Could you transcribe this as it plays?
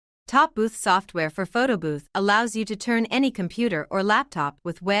TopBooth software for PhotoBooth allows you to turn any computer or laptop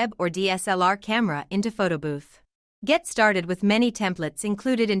with web or DSLR camera into PhotoBooth. Get started with many templates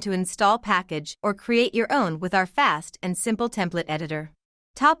included into install package or create your own with our fast and simple template editor.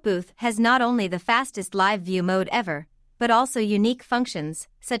 TopBooth has not only the fastest live view mode ever, but also unique functions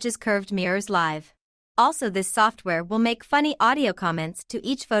such as curved mirrors live. Also, this software will make funny audio comments to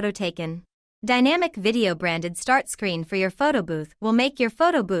each photo taken. Dynamic video branded start screen for your PhotoBooth will make your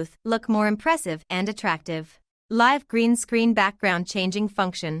PhotoBooth look more impressive and attractive. Live green screen background changing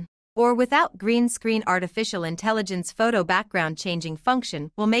function. Or without green screen artificial intelligence photo background changing function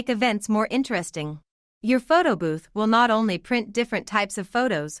will make events more interesting. Your PhotoBooth will not only print different types of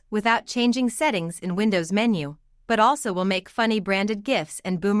photos without changing settings in Windows menu, but also will make funny branded GIFs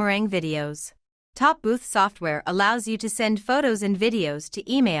and boomerang videos. TopBooth software allows you to send photos and videos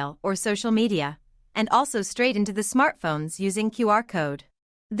to email or social media, and also straight into the smartphones using QR code.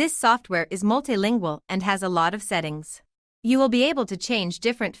 This software is multilingual and has a lot of settings. You will be able to change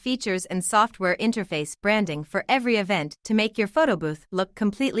different features and software interface branding for every event to make your PhotoBooth look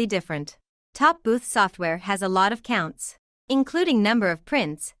completely different. TopBooth software has a lot of counts, including number of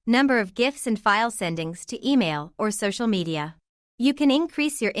prints, number of GIFs and file sendings to email or social media. You can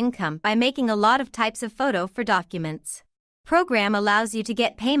increase your income by making a lot of types of photo for documents. Program allows you to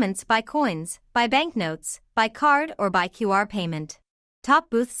get payments by coins, by banknotes, by card or by QR payment.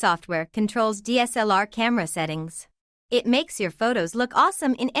 TopBooth software controls DSLR camera settings. It makes your photos look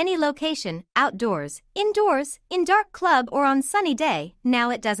awesome in any location, outdoors, indoors, in dark club or on sunny day.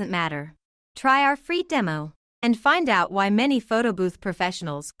 Now it doesn't matter. Try our free demo and find out why many PhotoBooth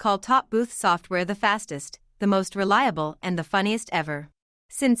professionals call TopBooth software the fastest, the most reliable and the funniest ever.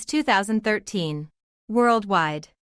 Since 2013. Worldwide.